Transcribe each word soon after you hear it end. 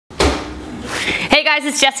Hey guys,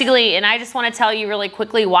 it's Jessie Lee, and I just want to tell you really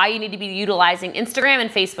quickly why you need to be utilizing Instagram and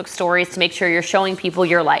Facebook stories to make sure you're showing people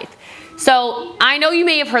your life. So I know you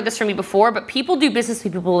may have heard this from me before, but people do business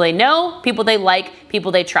with people they know, people they like,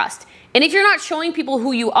 people they trust. And if you're not showing people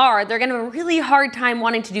who you are, they're gonna have a really hard time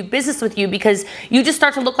wanting to do business with you because you just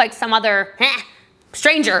start to look like some other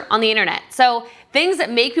stranger on the internet. So things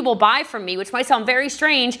that make people buy from me, which might sound very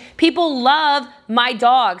strange, people love my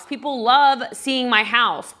dogs, people love seeing my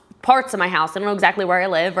house, parts of my house. I don't know exactly where I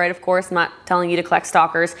live, right? Of course, I'm not telling you to collect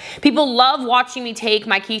stalkers. People love watching me take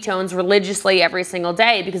my ketones religiously every single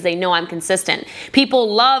day because they know I'm consistent.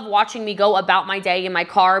 People love watching me go about my day in my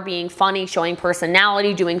car, being funny, showing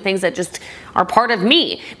personality, doing things that just are part of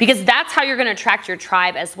me, because that's how you're gonna attract your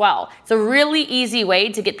tribe as well. It's a really easy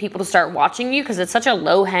way to get people to start watching you because it's such a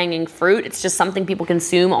low-hanging fruit. It's just something people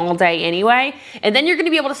consume all day anyway. And then you're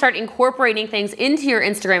gonna be able to start incorporating things into your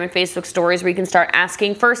Instagram and Facebook stories where you can start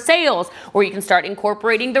asking for sales, or you can start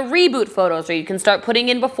incorporating the reboot photos, or you can start putting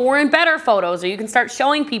in before and better photos, or you can start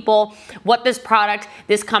showing people what this product,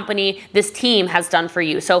 this company, this team has done for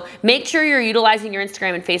you. So make sure you're utilizing your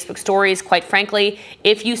Instagram and Facebook stories. Quite frankly,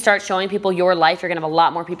 if you start showing people your life, you're gonna have a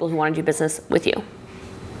lot more people who want to do business with you.